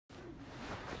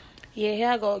Yeah, here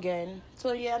I go again.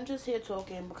 So yeah, I'm just here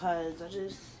talking because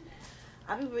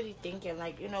I've been really thinking,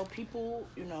 like, people,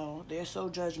 they're so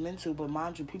judgmental, but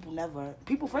mind you,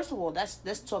 people, first of all,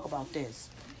 let's talk about this.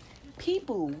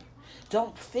 People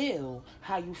don't feel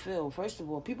how you feel. First of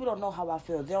all, people don't know how I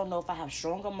feel. They don't know if I have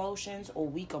strong emotions or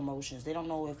weak emotions. They don't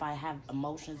know if I have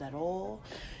emotions at all.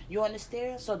 You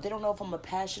understand? So they don't know if I'm a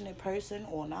passionate person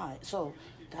or not. So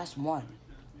that's one.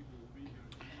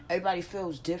 Everybody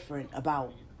feels different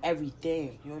about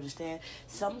everything. You understand?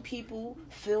 Some people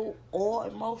feel all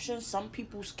emotions. Some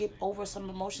people skip over some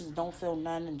emotions and don't feel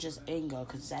none and just anger.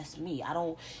 Because that's me. I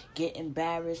don't get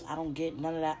embarrassed. I don't get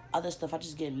none of that other stuff. I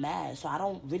just get mad. So I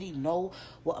don't really know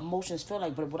what emotions feel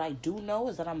like. But what I do know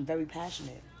is that I'm very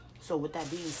passionate. So with that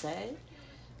being said,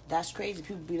 that's crazy.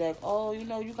 People be like, oh,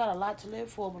 you got a lot to live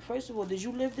for. But first of all, did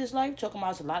you live this life? Talking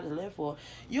about it's a lot to live for.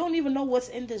 You don't even know what's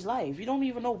in this life. You don't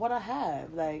even know what I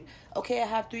have. Like, okay, I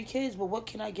have 3 kids, but what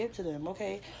can I give to them?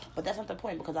 Okay, but that's not the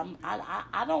point because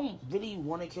I don't really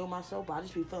want to kill myself, but I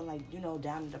just be feeling like,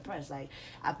 down and depressed. Like,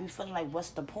 I be feeling like,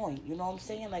 what's the point? You know what I'm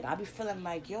saying? Like, I be feeling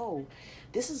like, yo,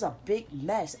 this is a big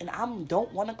mess and I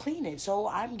don't want to clean it. So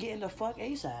I'm getting the fuck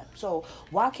ASAP. So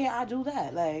why can't I do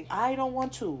that? Like, I don't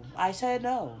want to. I said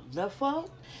no. The fuck?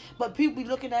 But people be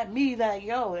looking at me like,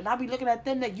 yo, and I be looking at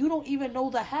them that you don't even know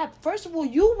the half. First of all,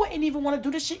 you wouldn't even want to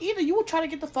do this shit either. You would try to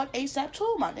get the fuck ASAP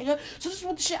too, my nigga. So this is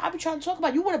what the shit I be trying to talk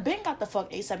about. You would have been got the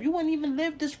fuck ASAP. You wouldn't even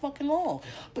live this fucking long.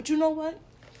 But you know what?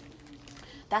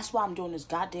 That's why I'm doing this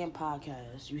goddamn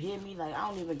podcast. You hear me? Like, I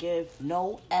don't even give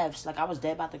no F's. Like, I was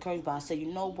dead about the curve, but I said, you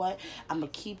know what? I'm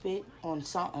going to keep it on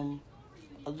something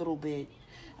a little bit.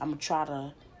 I'm going to try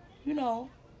to,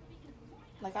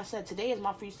 like I said, today is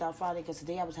my Freestyle Friday because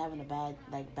today I was having a bad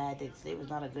day. Today was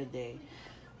not a good day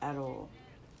at all.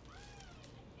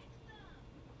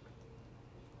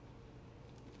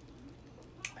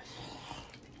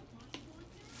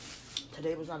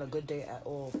 Today was not a good day at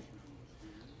all.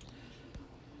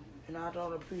 And I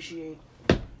don't appreciate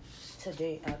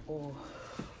today at all.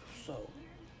 So,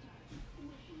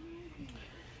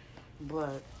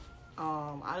 but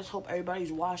I just hope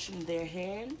everybody's washing their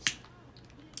hands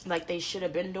like they should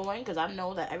have been doing, because I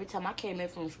know that every time I came in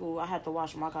from school, I had to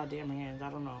wash my goddamn hands.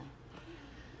 I don't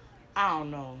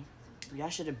know. Y'all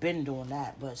should have been doing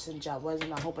that, but since y'all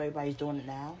wasn't, I hope everybody's doing it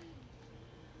now.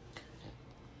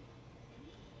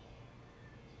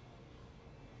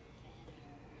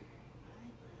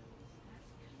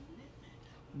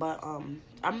 But I'm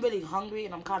really hungry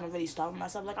and I'm kind of really starving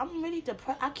myself. Like, I'm really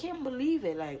depressed. I can't believe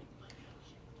it. Like,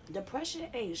 depression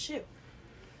ain't shit.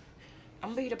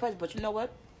 I'm really depressed, but you know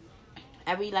what?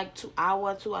 Every like 2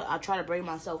 hours, I try to bring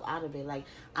myself out of it. Like,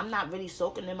 I'm not really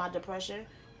soaking in my depression,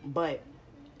 but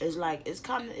it's like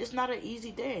it's not an easy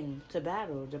thing to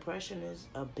battle. Depression is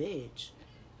a bitch.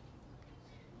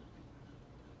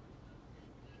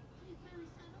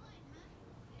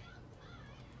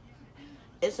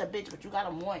 It's a bitch, but you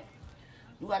gotta want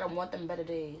them better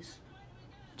days.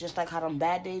 Just like how them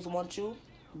bad days want you.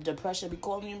 Depression be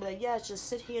calling you and be like, yeah, just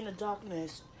sit here in the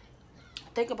darkness.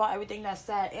 Think about everything that's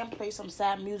sad and play some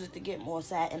sad music to get more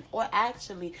sad. Or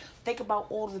actually think about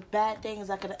all the bad things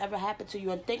that could ever happen to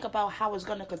you and think about how it's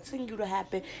gonna continue to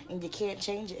happen and you can't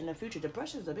change it in the future.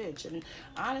 Depression's a bitch. And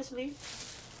honestly,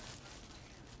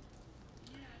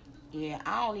 yeah,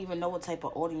 I don't even know what type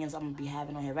of audience I'm gonna be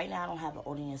having on here. Right now I don't have an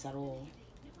audience at all.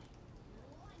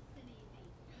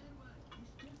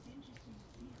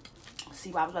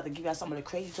 See, I was about to give y'all some of the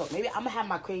crazy talk. Maybe I'm gonna have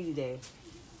my crazy day.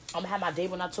 I'm gonna have my day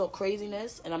when I talk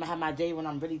craziness, and I'm gonna have my day when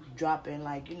I'm really dropping,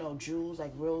 like, jewels,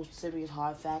 like real serious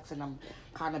hard facts, and I'm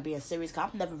kind of being serious.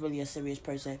 Cause I'm never really a serious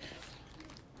person.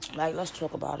 Like, let's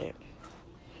talk about it.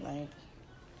 Like,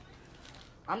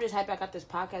 I'm just happy I got this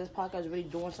podcast. This podcast is really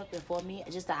doing something for me.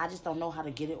 It's just that I just don't know how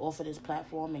to get it off of this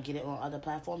platform and get it on other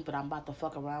platforms, but I'm about to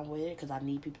fuck around with it because I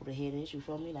need people to hear this. You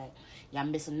feel me? Like, y'all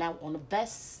missing out on the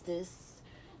bestest.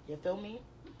 You feel me?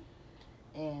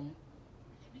 And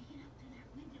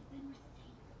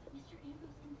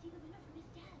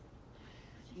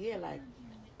yeah, like,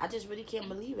 I just really can't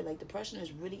believe it. Like, depression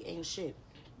is really ain't shit.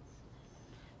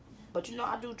 But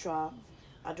I do try.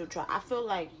 I feel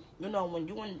like,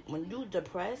 when you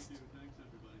depressed,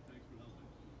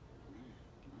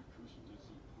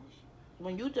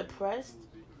 when you depressed,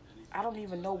 I don't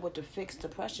even know what to fix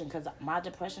depression because my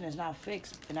depression is not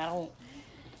fixed, and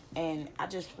I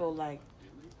just feel like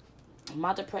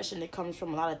my depression, it comes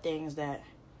from a lot of things that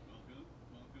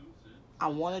I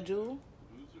want to do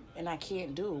and I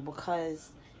can't do because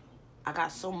I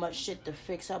got so much shit to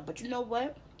fix up. But you know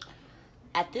what?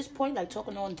 at this point, like,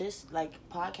 talking on this, like,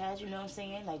 podcast, you know what I'm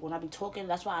saying? Like, when I be talking,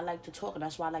 that's why I like to talk, and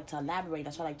that's why I like to elaborate,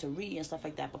 that's why I like to read and stuff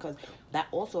like that, because that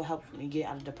also helps me get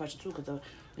out of depression, too, because,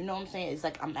 you know what I'm saying? It's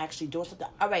like I'm actually doing something.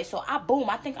 All right, so I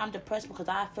think I'm depressed because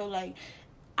I feel like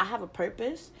I have a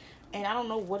purpose, and I don't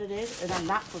know what it is, and I'm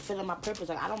not fulfilling my purpose.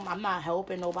 Like, I'm not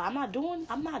helping nobody.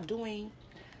 I'm not doing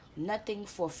nothing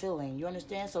fulfilling. You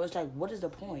understand? So it's like, what is the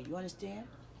point? You understand?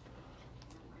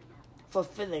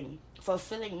 Fulfilling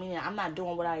meaning I'm not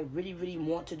doing what I really, really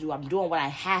want to do. I'm doing what I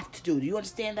have to do. Do you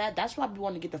understand that? That's why we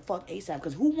want to get the fuck ASAP.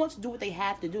 Because who wants to do what they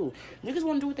have to do? Niggas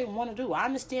want to do what they want to do. I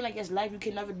understand, like, it's life. You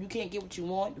can't get what you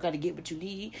want. You got to get what you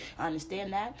need. I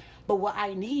understand that. But what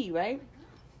I need, right?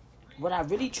 What I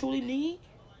really, truly need.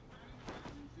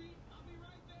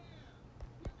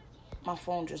 My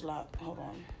phone just locked. Hold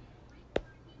on.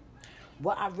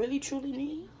 What I really, truly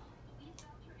need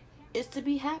is to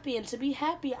be happy. And to be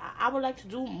happy, I would like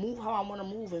to move how I want to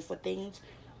move, and for things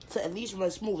to at least run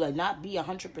smooth. Like, not be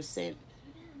 100%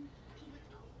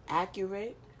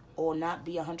 accurate or not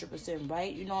be 100%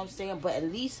 right. You know what I'm saying? But at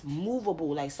least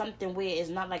movable. Like, something where it's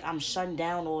not like I'm shut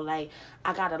down, or like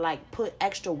I got to, like, put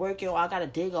extra work in, or I got to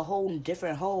dig a whole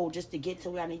different hole just to get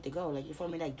to where I need to go. Like, you feel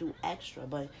me? Like, do extra.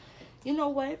 But you know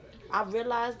what? I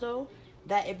realized, though,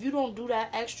 that if you don't do that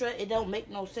extra, it don't make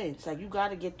no sense. Like, you got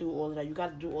to get through all of that. You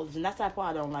got to do all this. And that's that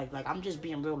part I don't like. Like, I'm just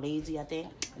being real lazy, I think.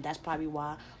 And that's probably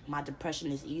why my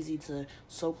depression is easy to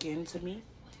soak into me.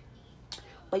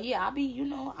 But, yeah,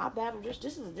 I battle this.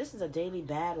 This is a daily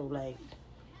battle. Like,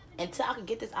 until I can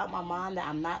get this out my mind that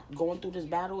I'm not going through this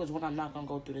battle is when I'm not going to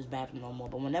go through this battle no more.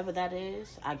 But whenever that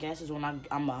is, I guess is when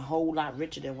I'm a whole lot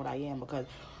richer than what I am, because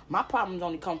my problems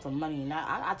only come from money. And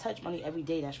I touch money every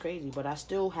day. That's crazy. But I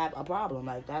still have a problem.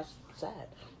 Like, that's sad.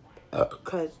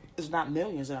 Because it's not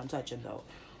millions that I'm touching, though.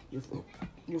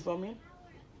 You feel me?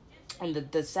 And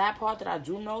the sad part that I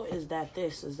do know is that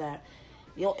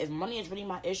if money is really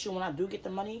my issue, when I do get the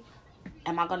money,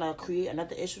 am I going to create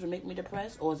another issue to make me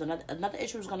depressed? Or is another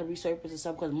issue is going to resurface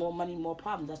itself because more money, more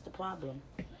problems? That's the problem.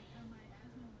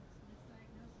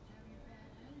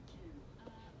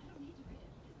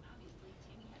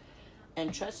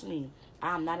 And trust me,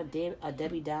 I'm not a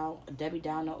Debbie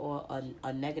Downer or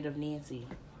a negative Nancy.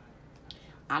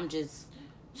 I'm just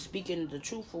speaking the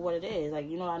truth for what it is. Like,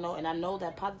 I know, and I know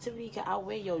that positivity can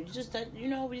outweigh we just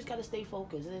gotta stay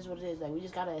focused. It is what it is. Like, we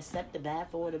just gotta accept the bad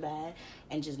for the bad,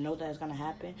 and just know that it's gonna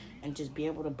happen, and just be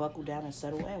able to buckle down and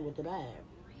settle in with the bad.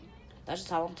 That's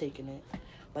just how I'm taking it.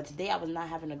 But today I was not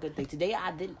having a good day. Today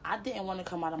I didn't want to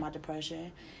come out of my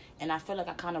depression, and I feel like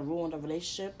I kind of ruined a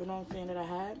relationship. You know what I'm saying, that I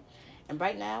had. And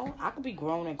right now, I could be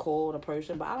grown and called a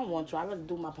person, but I don't want to. I'd rather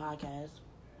do my podcast.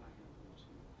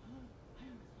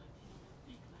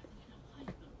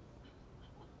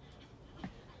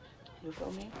 You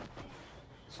feel me?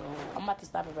 So, I'm about to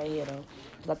stop it right here, though.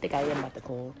 Because I think I am about to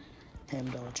call him,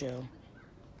 though. Chill.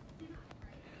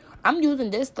 I'm using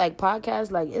this, like, podcast.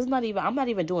 Like, I'm not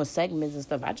even doing segments and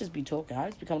stuff. I just be talking. I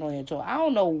just be coming on here and talking. I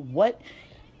don't know what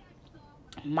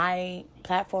my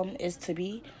platform is to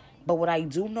be. But what I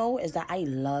do know is that I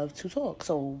love to talk.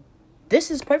 So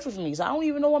this is perfect for me. So I don't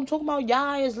even know what I'm talking about.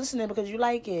 Y'all is listening because you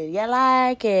like it. You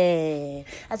like it.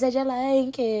 I said you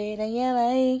like it and you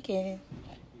like it.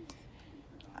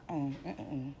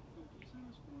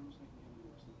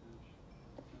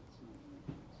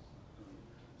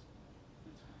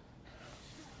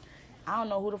 I don't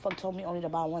know who the fuck told me only to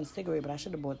buy one cigarette, but I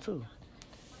should have bought two.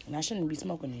 And I shouldn't be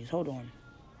smoking these. Hold on.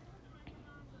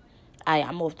 Alright,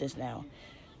 I'm off this now.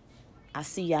 I'll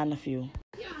see y'all in a few.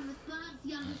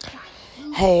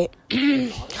 Hey,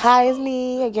 hi, it's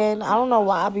me again. I don't know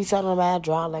why I be sounding mad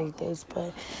dry like this,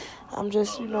 but I'm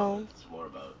just, I'm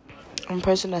a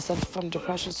person that suffers from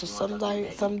depression. So some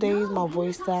days my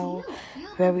voice sounds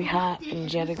very hot,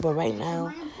 energetic, but right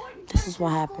now, this is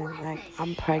what happened. Like,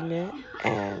 I'm pregnant,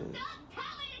 and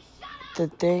the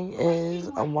thing is,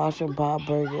 I'm watching Bob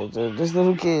Burgers. This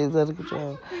little kid's out of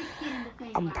control.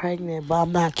 I'm pregnant, but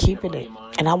I'm not keeping it.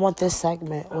 And I want this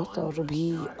segment also to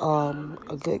be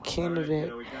a good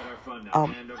candidate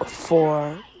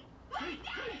for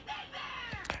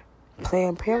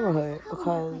Planned Parenthood,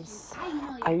 because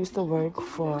I used to work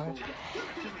for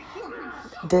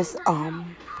this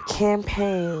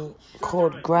campaign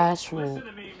called Grassroots.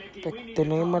 The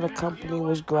name of the company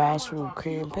was Grassroots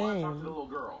Campaign.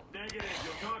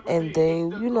 And they,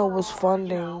 was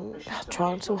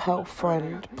trying to help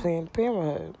fund Planned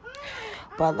Parenthood.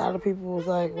 But a lot of people was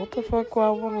like, what the fuck would I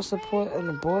want to support an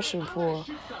abortion for?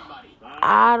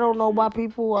 I don't know why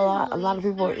a lot of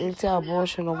people are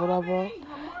anti-abortion or whatever.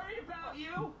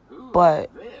 But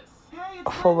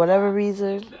for whatever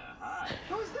reason,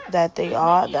 that they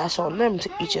are, that's on them. To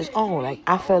each his own. Like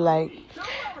I feel like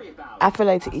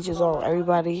to each his own.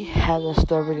 Everybody has a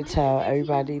story to tell.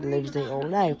 Everybody lives their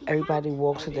own life. Everybody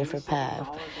walks a different path.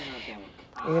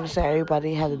 You understand?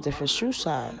 Everybody has a different shoe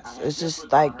size. It's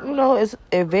just like,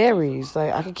 it varies.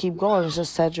 Like I can keep going. It's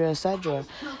just et cetera.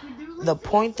 The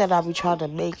point that I be trying to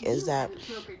make is that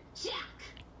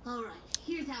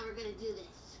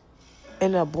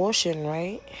an abortion,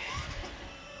 right,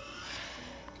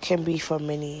 can be for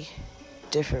many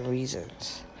different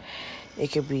reasons.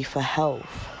 It could be for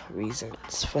health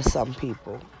reasons for some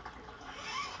people.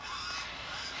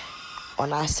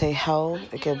 When I say health,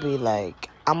 it could be like,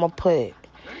 I'm going to put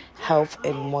health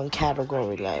in one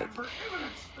category. Like,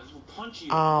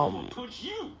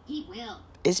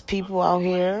 it's people out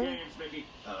here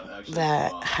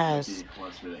that has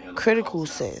critical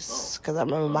cis. Because I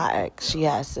remember my ex, she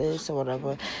had cis or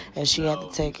whatever, and she had to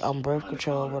take birth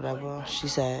control or whatever. She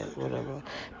said whatever.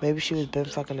 Maybe she was been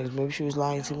fucking niggas. Maybe she was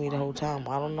lying to me the whole time.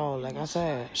 I don't know. Like I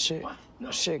said,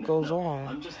 shit goes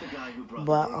on.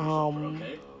 But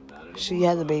she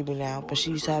has a baby now, but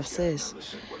she used to have cis.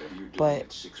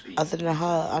 But other than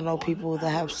her, I know people that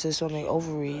have cysts on their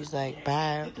ovaries, like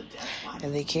bad,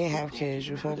 and they can't have kids,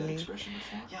 you feel me?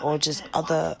 Or just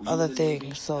other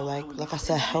things. So like I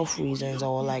said, health reasons,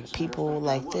 or like people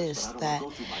like this that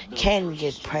can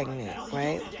get pregnant,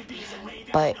 right?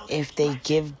 But if they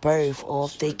give birth, or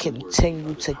if they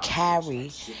continue to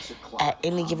carry at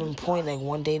any given point, like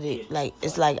one day they, like,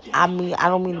 it's like, I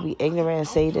don't mean to be ignorant and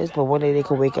say this, but one day they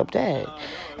could wake up dead.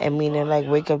 And meaning, like,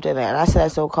 wake up dead. And I said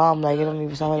that so calm, like, it don't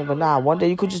even sound funny, but nah, one day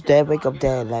you could just wake up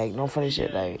dead, like, no funny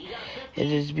shit, like, it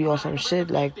just be on some shit,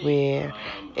 like, where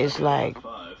it's like,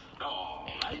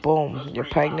 boom, you're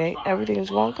pregnant, everything's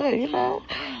going good,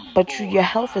 But your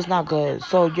health is not good,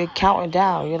 so you're counting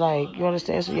down. You're like, you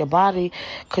understand? So your body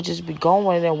could just be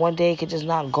going, and one day it could just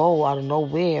not go out of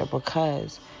nowhere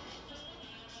because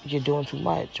you're doing too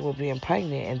much with being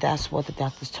pregnant. And that's what the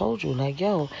doctors told you. Like,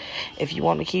 yo, if you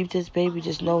want to keep this baby,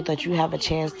 just know that you have a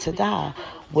chance to die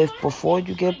before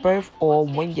you give birth or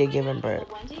when you're giving birth.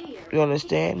 You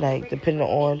understand? Like, depending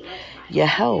on your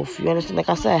health. You understand? Like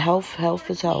I said, health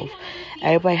is health.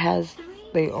 Everybody has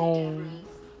their own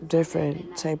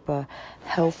different type of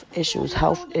health issues.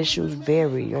 Health issues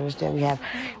vary. You understand? We have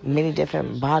many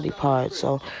different body parts.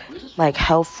 So, like,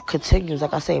 health continues.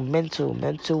 Like I say, mental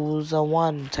is a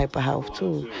one type of health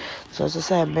too. So as I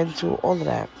said, mental, all of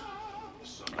that.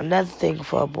 Another thing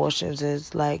for abortions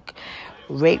is like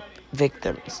rape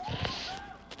victims.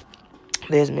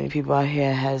 There's many people out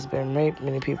here has been raped.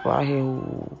 Many people out here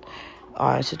who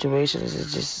are in situations.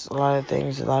 It's just a lot of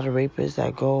things. A lot of rapists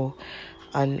that go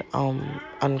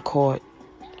uncaught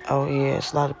out here.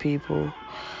 It's a lot of people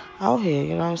out here,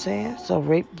 you know what I'm saying? So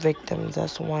rape victims,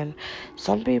 that's one.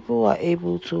 Some people are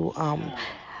able to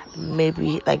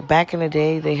maybe, like, back in the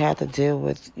day, they had to deal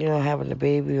with, having a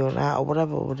baby or not, or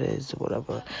whatever it is, or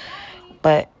whatever.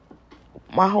 But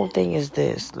my whole thing is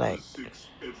this, like,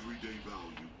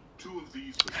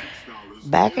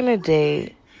 back in the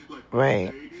day,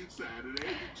 right,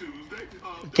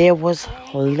 there was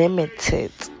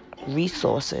limited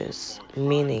resources,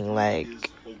 meaning, like,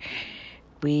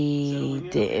 we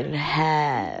didn't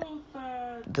have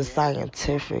the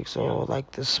scientifics or,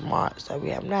 like, the smarts that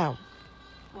we have now.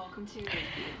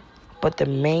 But the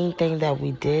main thing that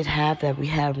we did have that we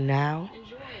have now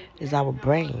is our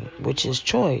brain, which is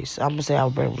choice. I'm going to say our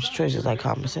brain, which is choice, is like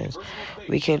common sense.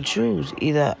 We can choose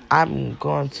either I'm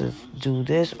going to do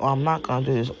this or I'm not going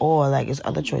to do this, or, like, it's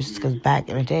other choices. Because back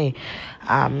in the day,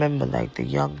 I remember, like, the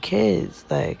young kids,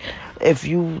 like, if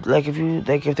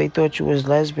they thought you was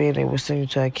lesbian, they would send you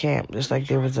to a camp. Just like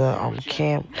there was a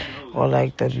camp, or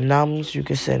like the nuns, you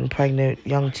could send pregnant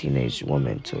young teenage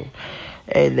women to.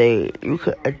 And you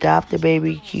could adopt the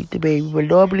baby, keep the baby. But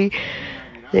normally,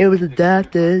 they was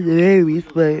adopted, the babies,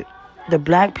 but the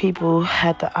black people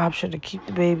had the option to keep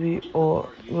the baby or,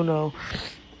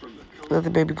 let the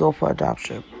baby go for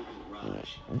adoption.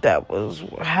 That was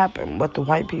what happened, but the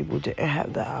white people didn't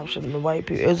have the option. The white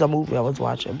people, it was a movie I was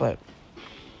watching, but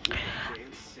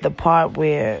the part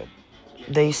where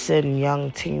they send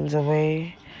young teens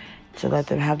away to let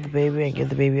them have the baby and give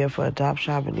the baby up for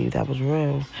adoption, I believe that was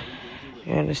real.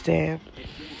 You understand?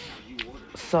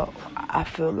 So I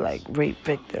feel like rape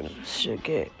victims should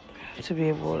get to be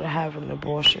able to have an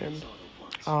abortion.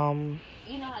 And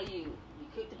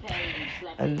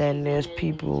then there's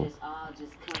people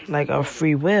like of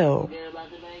free will.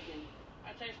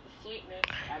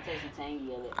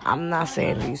 I'm not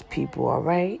saying these people are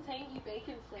right,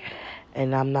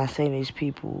 and I'm not saying these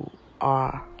people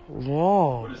are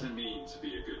wrong.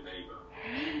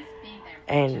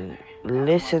 And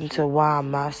listen to why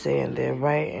I'm not saying they're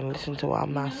right and listen to why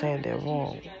I'm not saying they're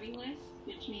wrong.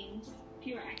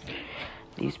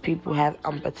 These people have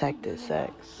unprotected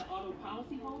sex.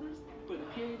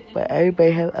 But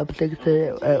everybody have unprotected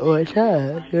sex at all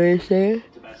times. You understand?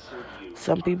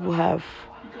 Some people have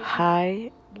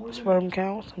high sperm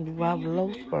count. Some people have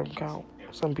low sperm count.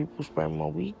 Some people's sperm are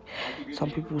weak.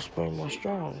 Some people's sperm are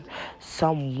strong.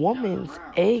 Some women's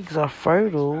eggs are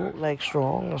fertile, like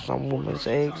strong, and some women's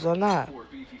eggs are not.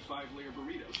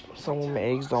 Some women's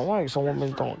eggs don't work. Some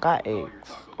women don't got eggs.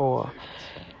 Or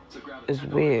it's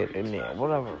weird in there,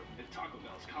 whatever.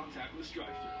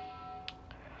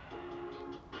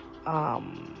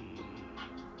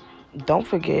 Don't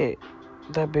forget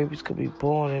that babies could be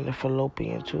born in the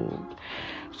fallopian tube.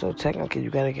 So technically, you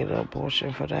gotta get an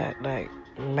abortion for that, like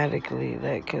medically,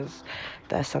 like, cause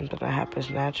that's something that happens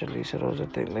naturally. So those are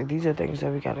things, like these are things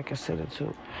that we gotta consider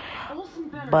too.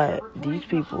 But these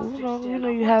people, you know,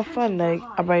 you have fun. Like,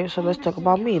 alright, so let's talk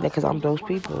about me, like, cause I'm those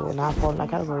people, and I fall in that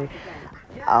category.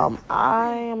 I'm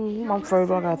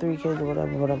fertile. I got 3 kids or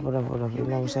whatever. You know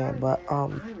what I'm saying? But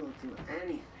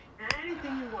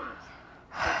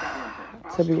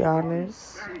to be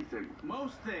honest,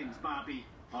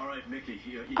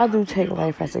 I do take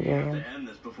life as a game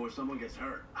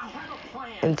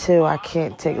until I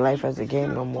can't take life as a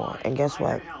game no more. And guess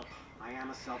what?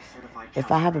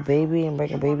 If I have a baby and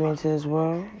bring a baby into this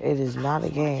world, it is not a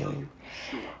game.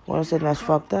 You understand? That's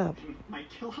fucked up.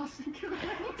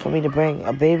 For me to bring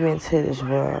a baby into this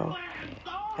world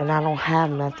and I don't have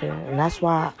nothing. And that's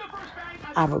why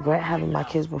I regret having my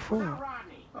kids before.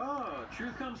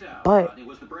 But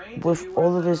with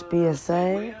all of this being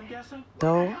said,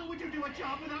 though,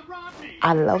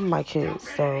 I love my kids,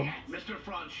 so.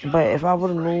 But if I would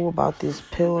have known about this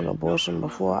pill and abortion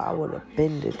before, I would have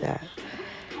been did that.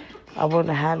 I wouldn't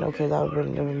have had no kids. I would have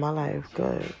been living my life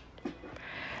good.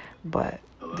 But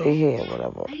they here,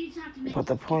 whatever. But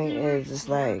the point is, it's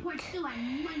like,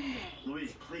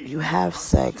 you have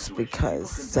sex because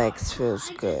sex feels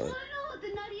good.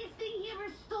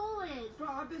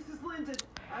 Rob, this is Lyndon.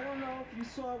 I don't know if you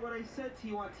saw what I said to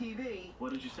you on TV.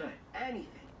 What did you say? Anything.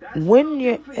 When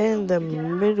you're in the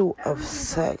middle of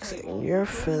sex and you're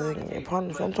feeling your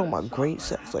partner, I'm talking about great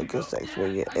sex, like good sex, where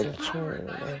you're in tune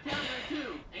and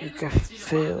you can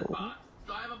feel,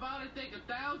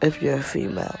 if you're a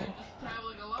female,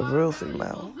 a real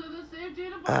female.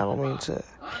 I don't mean to,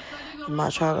 I'm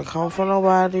not trying to come for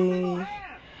nobody,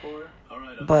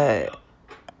 but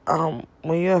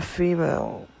when you're a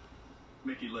female,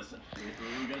 Mickey, listen.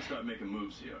 We're gonna start making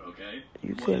moves here, okay?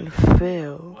 You can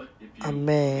feel a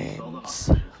man's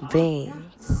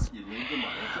veins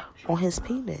on his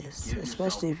penis,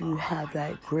 especially if you have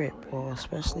that grip, or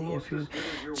especially if you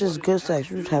just good sex.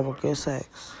 You just having good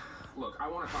sex.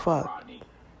 Fuck.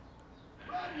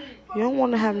 You don't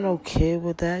want to have no kid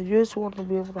with that. You just want to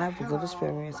be able to have a good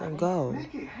experience and go.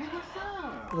 You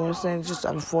know what I'm saying? It's just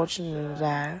unfortunate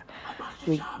that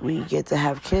we get to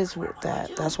have kids with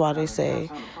that. That's why they say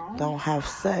don't have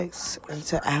sex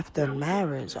until after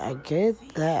marriage. I get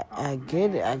that. I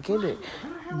get it.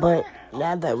 But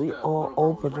now that we all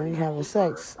open and we having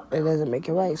sex, it doesn't make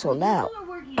it right. So now,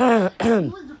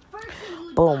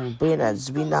 boom, being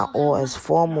as we not all as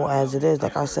formal as it is,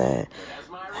 like I said,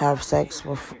 have sex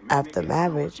after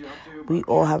marriage. We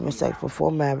all having sex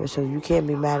before marriage, so you can't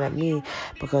be mad at me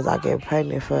because I get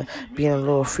pregnant for being a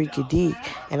little freaky deek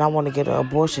and I want to get an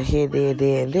abortion here, there,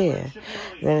 and there.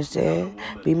 You understand?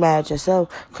 Be mad at yourself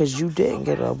because you didn't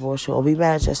get an abortion, or be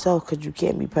mad at yourself because you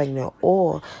can't be pregnant,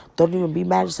 or don't even be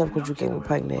mad at yourself because you can't be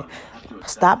pregnant.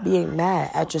 Stop being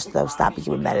mad at yourself. Stop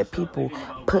being mad at people.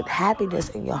 Put happiness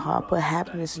in your heart. Put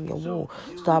happiness in your womb.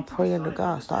 Start praying to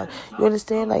God. You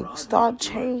understand? Like, start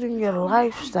changing your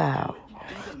lifestyle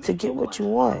to get what you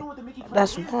want.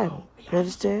 That's one. You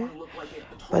understand?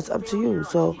 But it's up to you.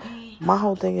 So, my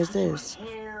whole thing is this.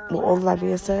 With all that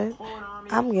being said,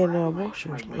 I'm getting an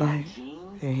abortion. Like,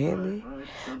 you hear me?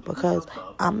 Because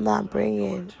I'm not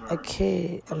bringing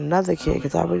another kid,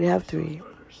 because I already have 3.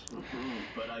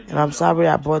 And I'm sorry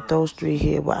I brought those 3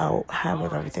 here without having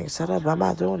everything set up. But I'm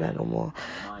not doing that no more.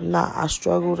 I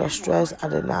struggled, I stressed.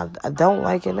 I don't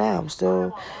like it now. I'm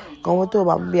still going through it,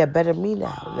 but I'm going to be a better me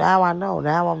now. Now I know.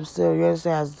 Now I'm still, you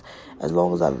understand, as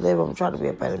long as I live, I'm trying to be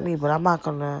a better me. But I'm not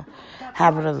going to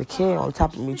have another kid on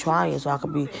top of me trying so I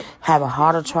could have a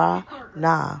harder try.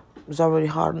 Nah, it's already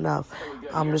hard enough.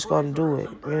 I'm just going to do it.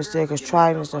 You understand? Because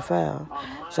trying is to fail.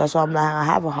 So that's why I'm not going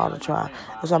to have a harder try.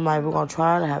 That's why I'm not even going to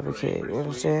try to have a kid. You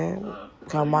understand?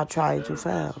 Because I'm not trying to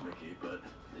fail.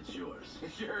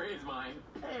 sure is mine.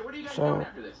 Hey, what do you guys So, doing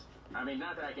after this? I mean,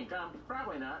 not that I can come.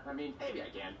 Probably not. I mean, maybe I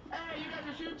can. Hey, you got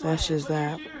your shoes on. that's just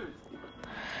that.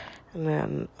 And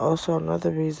then also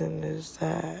another reason is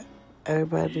that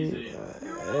everybody,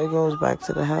 it goes back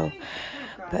to the health.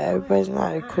 But everybody's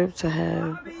not equipped to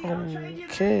have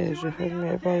kids. You feel me?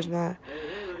 Everybody's not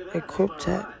equipped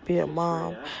to be a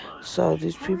mom. So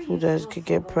these people that could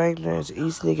get pregnant,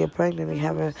 easily get pregnant,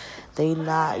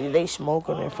 they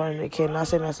smoking in front of their kid. Not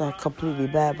saying that's completely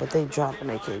bad, but they dropping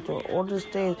their kid. So all these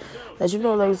things that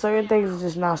like certain things is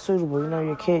just not suitable.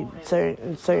 Your kid,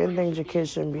 certain things your kid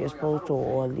shouldn't be exposed to,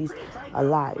 or at least a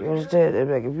lot. You understand?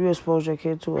 Like if you expose your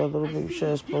kid to it a little bit, you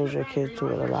should expose your kid to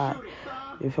it a lot.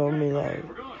 You feel me? Like,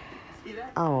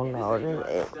 I don't know.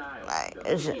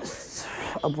 It's just,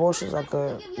 abortions are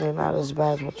good. They're not as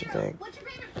bad as what you think.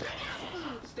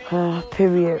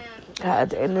 Period. At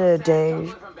the end of the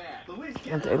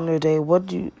day, what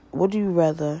do you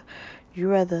rather? You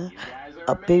rather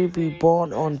a baby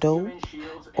born on dope,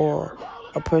 or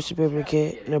a person be able to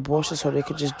get an abortion so they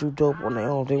could just do dope on their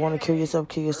own? They want to kill yourself,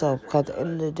 kill yourself. Because at the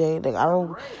end of the day, like, I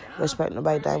don't respect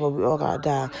nobody dying, but we all gotta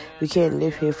die. We can't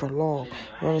live here for long.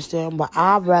 You understand? But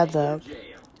I'd rather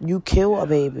you kill a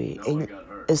baby and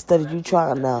instead of you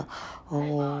trying to, I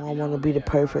want to be the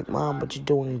perfect mom, but you're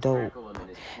doing dope.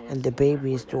 And the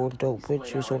baby is doing dope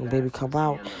with you. So when the baby come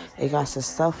out, it got to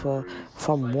suffer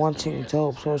from wanting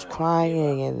dope. So it's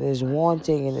crying and it's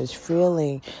wanting and it's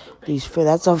feeling these feelings.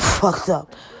 That's a fucked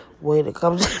up way to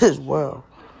come to this world.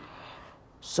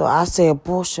 So I say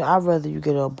abortion. I'd rather you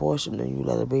get an abortion than you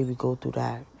let a baby go through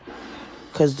that.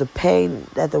 Because the pain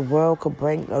that the world could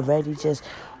bring already just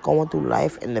going through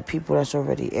life, and the people that's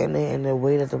already in it, and the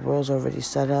way that the world's already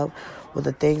set up with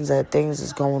the things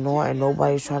is going on, and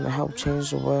nobody's trying to help change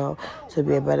the world to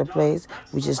be a better place.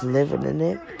 We just living in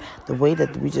it. The way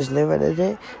that we just living in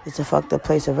it, it's a fucked up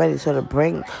place already. So to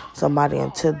bring somebody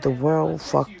into the world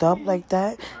fucked up like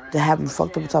that, to have them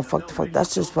fucked up,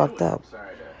 that's just fucked up.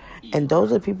 And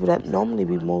those are people that normally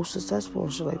be most successful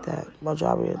and shit like that,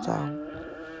 majority of the time.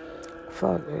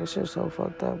 Fuck, it's just so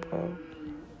fucked up, bro.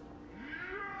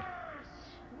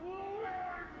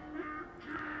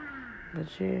 But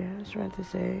yeah, that's right to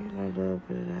say. A little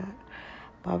bit of that.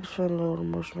 But I was feeling a little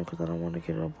emotional because I don't want to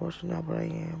get an abortion now, but I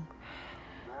am.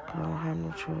 Because I don't have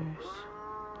no choice.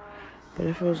 But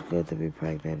it feels good to be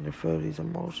pregnant and feel these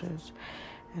emotions.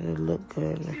 And it look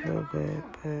good and it feel good.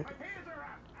 But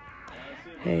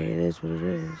hey, it is what it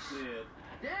is.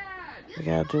 We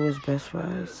gotta do what's best for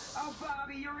us.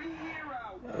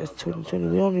 It's 2020.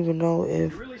 We don't even know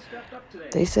if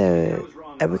they said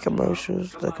the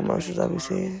commercials that we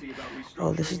see.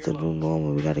 Oh, this is the new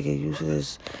normal. We gotta get used to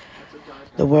this.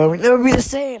 The world will never be the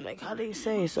same. Like how they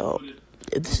say. So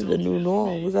if this is the new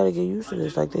norm, we gotta get used to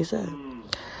this, like they said.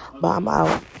 But I'm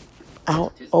out,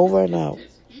 over and out.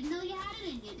 Didn't know you had it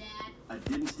in you, Dad. I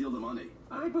didn't steal the money.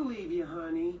 I believe you,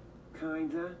 honey.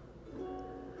 Kinda.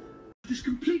 This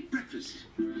complete breakfast.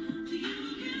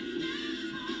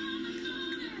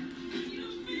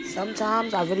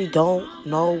 Sometimes I really don't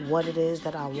know what it is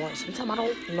that I want. Sometimes I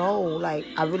don't know. Like,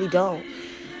 I really don't.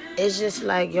 It's just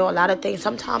like, a lot of things.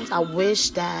 Sometimes I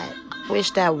wish that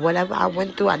whatever I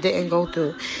went through, I didn't go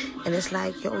through. And it's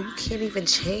like, you can't even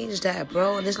change that,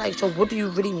 bro. And it's like, so what do you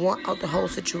really want out the whole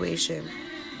situation?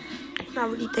 When I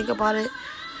really think about it,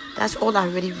 that's all I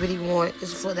really, really want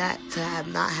is for that to have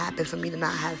not happened, for me to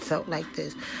not have felt like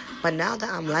this. But now that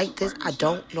I'm like this, I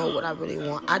don't know what I really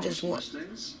want. I just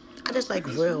like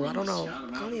real. I don't know.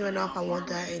 I don't even know if I want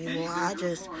that anymore.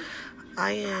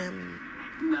 I am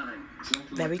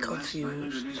very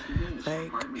confused.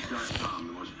 Like,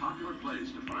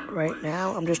 right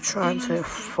now, I'm just trying to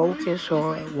focus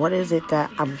on what is it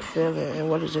that I'm feeling and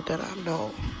what is it that I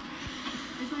know.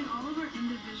 It's like all of our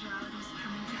individualities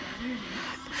coming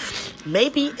together.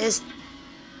 Maybe it's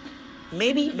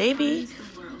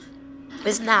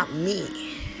not me.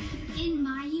 In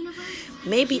my universe,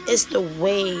 Maybe it's the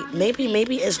way, maybe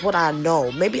it's what I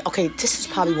know. Okay, this is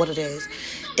probably what it is.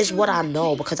 It's what I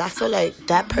know, because I feel like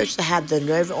that person had the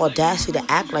nerve and audacity to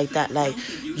act like that. Like,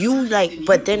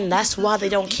 but then that's why they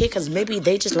don't care, because maybe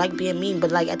they just like being mean. But,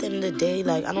 like, at the end of the day,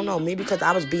 like, I don't know, maybe because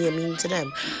I was being mean to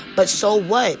them. But so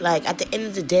what? Like, at the end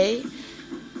of the day,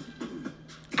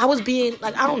 I was being,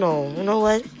 like, I don't know. You know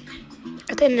what?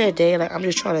 At the end of the day, like, I'm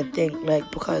just trying to think, like,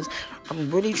 because I'm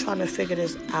really trying to figure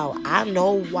this out. I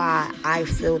know why I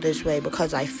feel this way,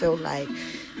 because I feel like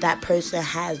that person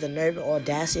has the nerve and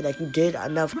audacity. Like, you did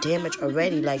enough damage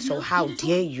already. Like, so how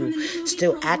dare you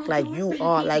still act like you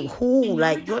are, like, who?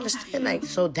 Like, you understand? Like,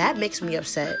 so that makes me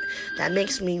upset. That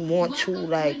makes me want to,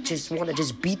 like,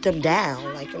 just beat them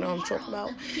down. Like, you know what I'm talking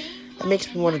about? That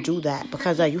makes me want to do that.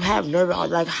 Because, like, you have nerve.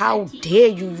 Like, how dare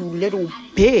you, you little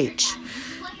bitch.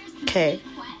 Okay.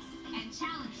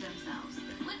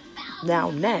 Now,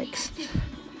 next.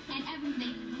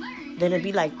 Then it'd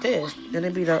be like this. Then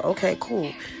it'd be like, okay,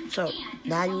 cool. So,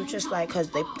 now you just like,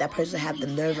 because that person have the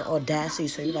nerve and audacity.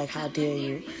 So, you're like, how dare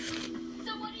you?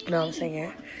 You know what I'm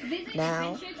saying?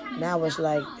 Now it's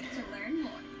like,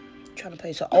 trying to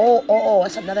play. So,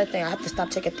 that's another thing. I have to stop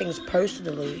taking things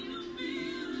personally.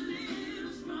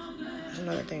 That's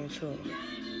another thing, too.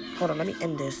 Hold on, let me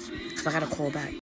end this, because I got to call back.